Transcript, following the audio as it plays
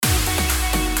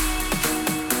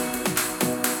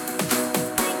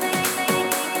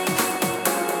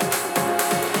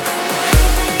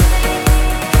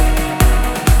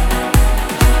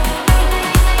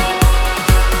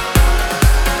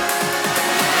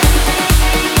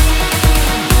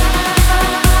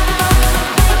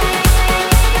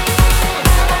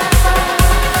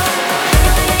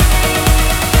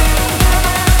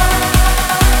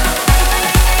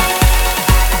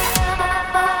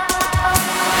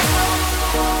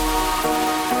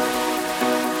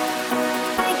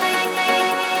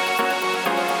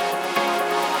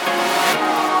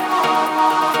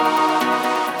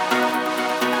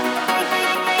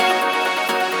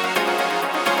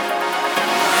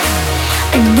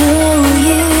I know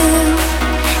you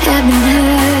haven't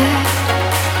heard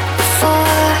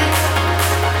before.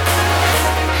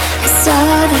 I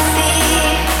saw the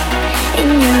fear in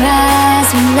your eyes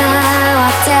when I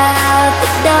walked out the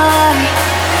door.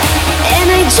 And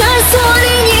I just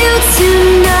wanted you to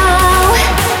know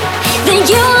that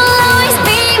you'll always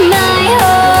be my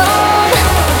home.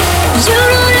 You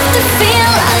don't have to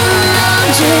feel alone,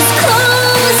 just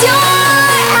close your eyes.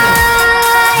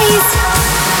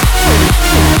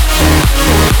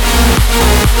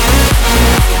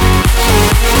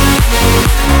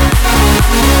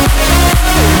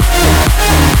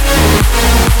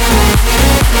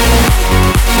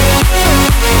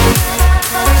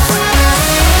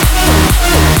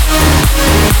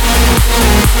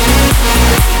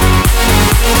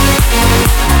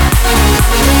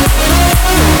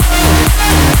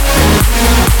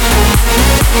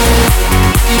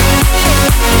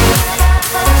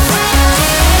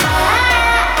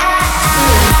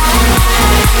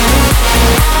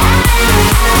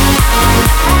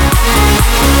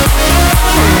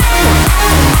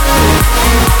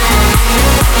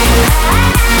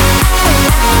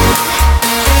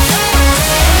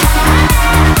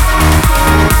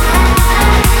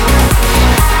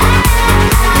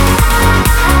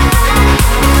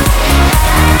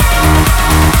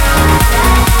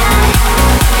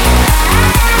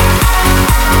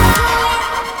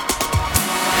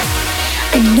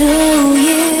 I know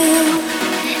you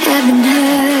haven't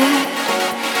heard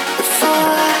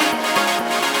before.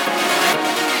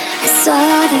 I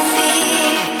saw the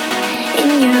fear in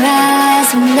your eyes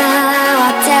when I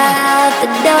walked out the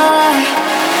door.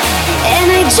 And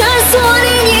I just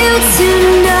wanted you to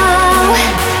know